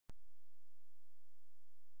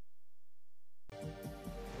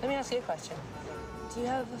ask you a question? Do you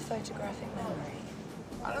have a photographic memory?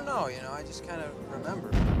 I don't know, you know, I just kind of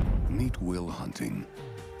remember. Meet Will Hunting.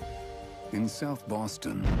 In South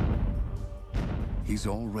Boston, he's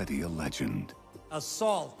already a legend.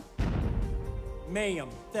 Assault, mayhem,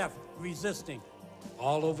 theft, resisting,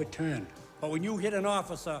 all overturned. But when you hit an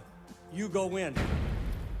officer, you go in.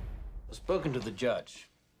 I've spoken to the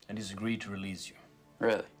judge, and he's agreed to release you.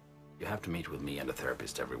 Really? You have to meet with me and a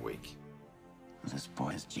therapist every week. This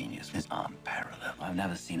boy's genius is unparalleled. I've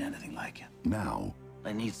never seen anything like it. Now,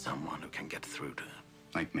 I need someone who can get through to him.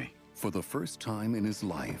 Like me. for the first time in his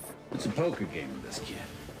life, It's a poker game with this kid.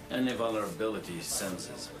 Any vulnerability he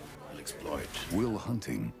senses, he'll exploit. Will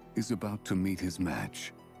Hunting is about to meet his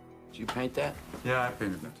match. Did you paint that? Yeah, I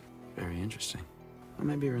painted it. Very interesting. Well,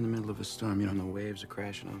 maybe you're in the middle of a storm. You know, the waves are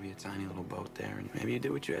crashing over your tiny little boat there, and maybe you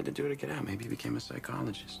did what you had to do to get out. Maybe you became a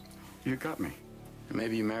psychologist. You got me. And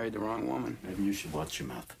maybe you married the wrong woman. Maybe you should watch your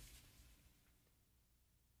mouth.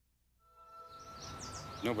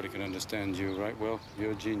 Nobody can understand you, right? Well,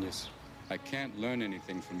 you're a genius. I can't learn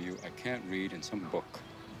anything from you. I can't read in some book.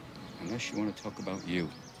 Unless you want to talk about you.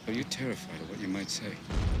 Are you terrified of what you might say?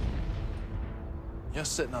 You're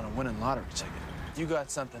sitting on a winning lottery ticket. You got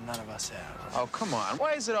something none of us have. Oh, come on.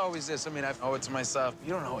 Why is it always this? I mean, I owe it to myself.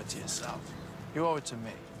 You don't owe it to yourself. You owe it to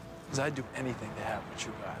me. Because I'd do anything to have what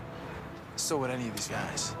you got. So would any of these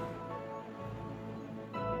guys.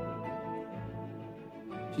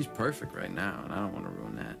 She's perfect right now, and I don't want to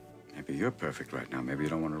ruin that. Maybe you're perfect right now. Maybe you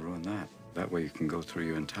don't want to ruin that. That way you can go through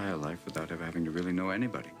your entire life without ever having to really know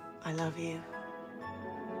anybody. I love you.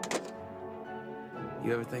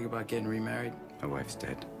 You ever think about getting remarried? My wife's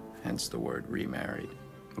dead. Hence the word remarried.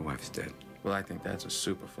 My wife's dead. Well, I think that's a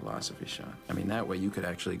super philosophy, Sean. I mean, that way you could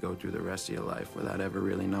actually go through the rest of your life without ever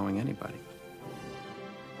really knowing anybody.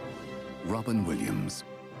 Robin Williams,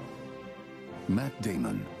 Matt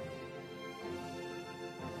Damon,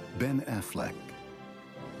 Ben Affleck,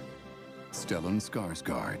 Stellan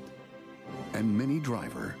Skarsgård, and Minnie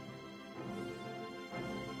Driver.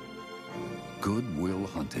 Good Will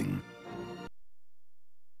Hunting.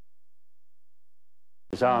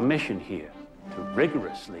 It's our mission here to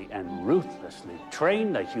rigorously and ruthlessly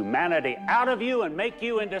train the humanity out of you and make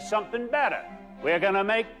you into something better. We're gonna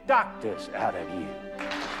make doctors out of you.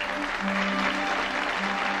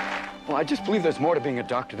 Well, I just believe there's more to being a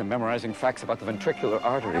doctor than memorizing facts about the ventricular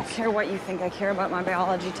arteries. I don't care what you think. I care about my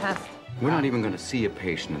biology test. We're not even going to see a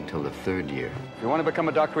patient until the 3rd year. If you want to become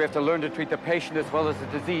a doctor, we have to learn to treat the patient as well as the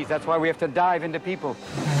disease. That's why we have to dive into people.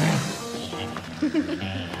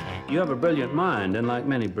 You have a brilliant mind, and like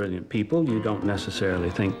many brilliant people, you don't necessarily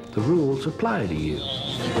think the rules apply to you.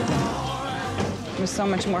 It was so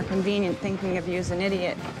much more convenient thinking of you as an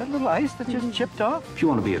idiot. That little ice that just chipped off? If you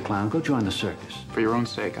want to be a clown, go join the circus. For your own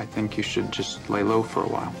sake, I think you should just lay low for a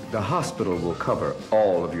while. The hospital will cover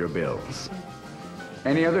all of your bills.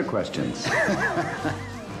 Any other questions?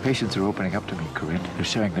 Patients are opening up to me, Corinne. They're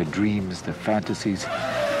sharing their dreams, their fantasies.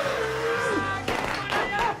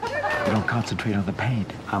 They don't concentrate on the pain.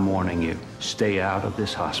 I'm warning you, stay out of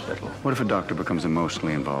this hospital. What if a doctor becomes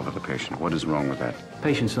emotionally involved with a patient? What is wrong with that?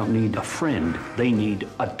 Patients don't need a friend, they need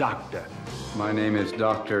a doctor. My name is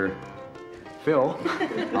Dr. Phil.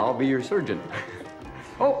 I'll be your surgeon.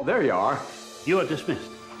 Oh, there you are. You are dismissed,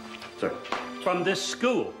 sir, from this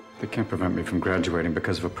school. They can't prevent me from graduating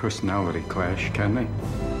because of a personality clash, can they?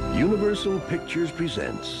 Universal Pictures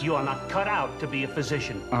presents. You are not cut out to be a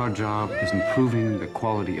physician. Our job is improving the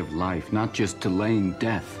quality of life, not just delaying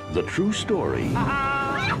death. The true story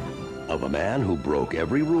of a man who broke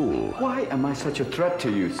every rule. Why am I such a threat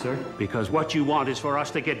to you, sir? Because what you want is for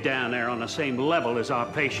us to get down there on the same level as our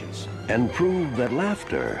patients. And prove that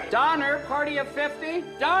laughter Donner, party of 50.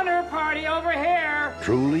 Donner, party over here.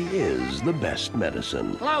 truly is the best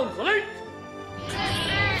medicine. Close, salute.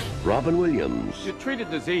 Robin Williams. You treat a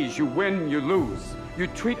disease, you win, you lose. You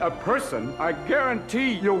treat a person, I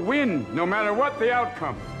guarantee you'll win, no matter what the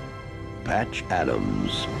outcome. Patch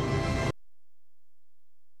Adams.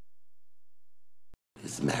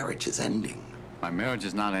 His marriage is ending. My marriage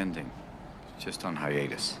is not ending, it's just on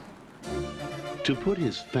hiatus. To put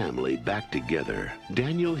his family back together,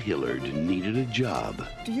 Daniel Hillard needed a job.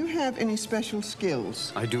 Do you have any special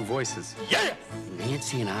skills? I do voices. Yeah!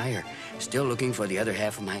 Nancy and I are still looking for the other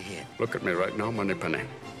half of my head. Look at me right now, Moneypenny.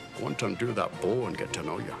 I want to undo that bow and get to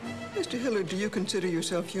know you. Mr. Hillard, do you consider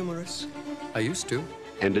yourself humorous? I used to.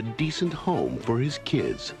 And a decent home for his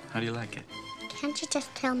kids. How do you like it? Can't you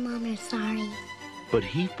just tell Mom you're sorry? But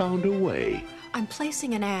he found a way. I'm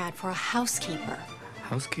placing an ad for a housekeeper.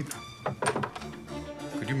 Housekeeper?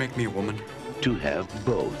 Could you make me a woman? To have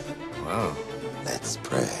both. Wow. Let's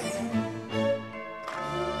pray.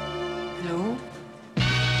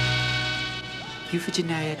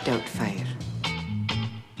 Euphigenia Doubtfire.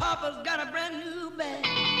 Papa's got a brand new bag.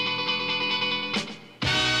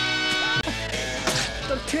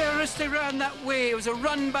 The terrorists, they ran that way. It was a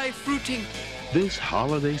run by fruiting. This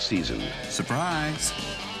holiday season, Surprise.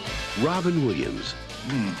 Robin Williams,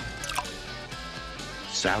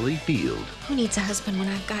 Sally Field, Who needs a husband when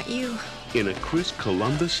I've got you? in a Chris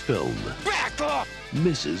Columbus film, Back off!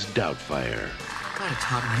 Mrs. Doubtfire. Got a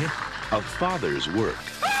Tottenham. A father's work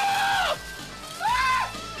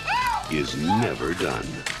is never done.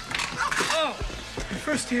 Oh, my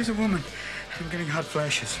first day as a woman. I'm getting hot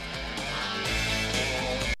flashes.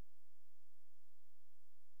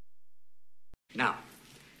 Now,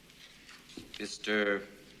 Mr.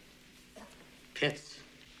 Pitts.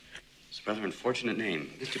 It's a rather unfortunate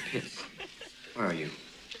name. Mr. Pitts. Where are you?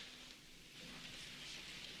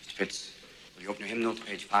 Mr. Pitts, will you open your hymnal to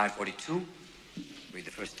page 542? Read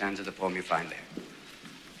the first stanza of the poem you find there.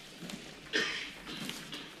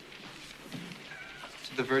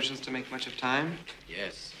 Did the virgins to make much of time?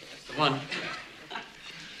 Yes, that's the one.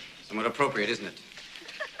 Somewhat appropriate, isn't it?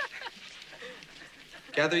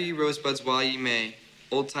 Gather ye rosebuds while ye may.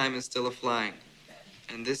 Old time is still a-flying.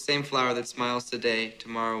 And this same flower that smiles today,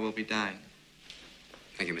 tomorrow will be dying.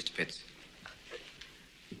 Thank you, Mr. Pitts.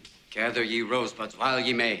 Gather ye rosebuds while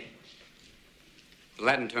ye may. The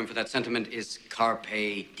Latin term for that sentiment is carpe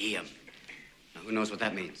diem. Now, who knows what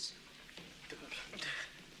that means?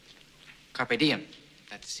 Carpe diem.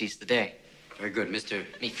 That's seize the day. Very good, Mr.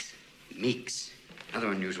 Meeks. Meeks.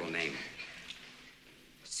 Another unusual name.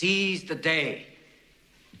 Seize the day.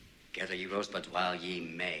 Gather ye rosebuds while ye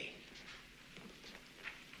may.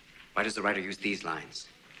 Why does the writer use these lines?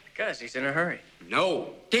 Because he's in a hurry. No.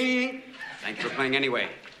 Ding! Thank you for playing anyway.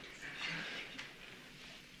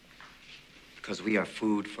 Because we are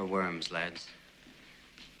food for worms, lads.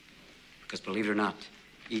 Because believe it or not,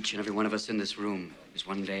 each and every one of us in this room is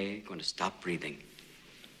one day going to stop breathing,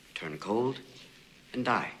 turn cold, and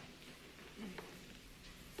die.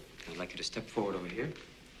 I'd like you to step forward over here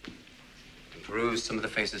and peruse some of the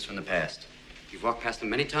faces from the past. You've walked past them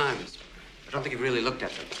many times. I don't think you've really looked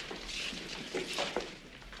at them.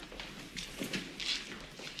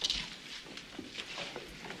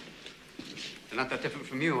 They're not that different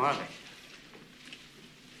from you, are they?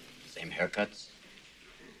 Same haircuts,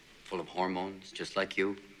 full of hormones, just like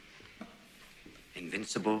you.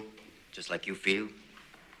 Invincible, just like you feel.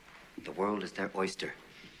 The world is their oyster.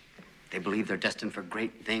 They believe they're destined for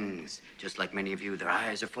great things, just like many of you. Their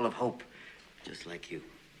eyes are full of hope, just like you.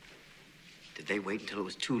 Did they wait until it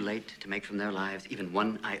was too late to make from their lives even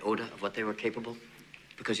one iota of what they were capable?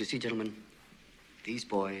 Because you see, gentlemen, these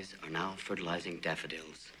boys are now fertilizing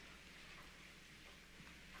daffodils.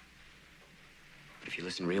 But if you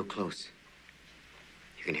listen real close,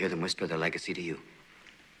 you can hear them whisper their legacy to you.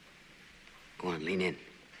 Go on, lean in.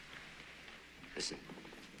 Listen.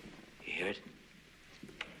 You hear it?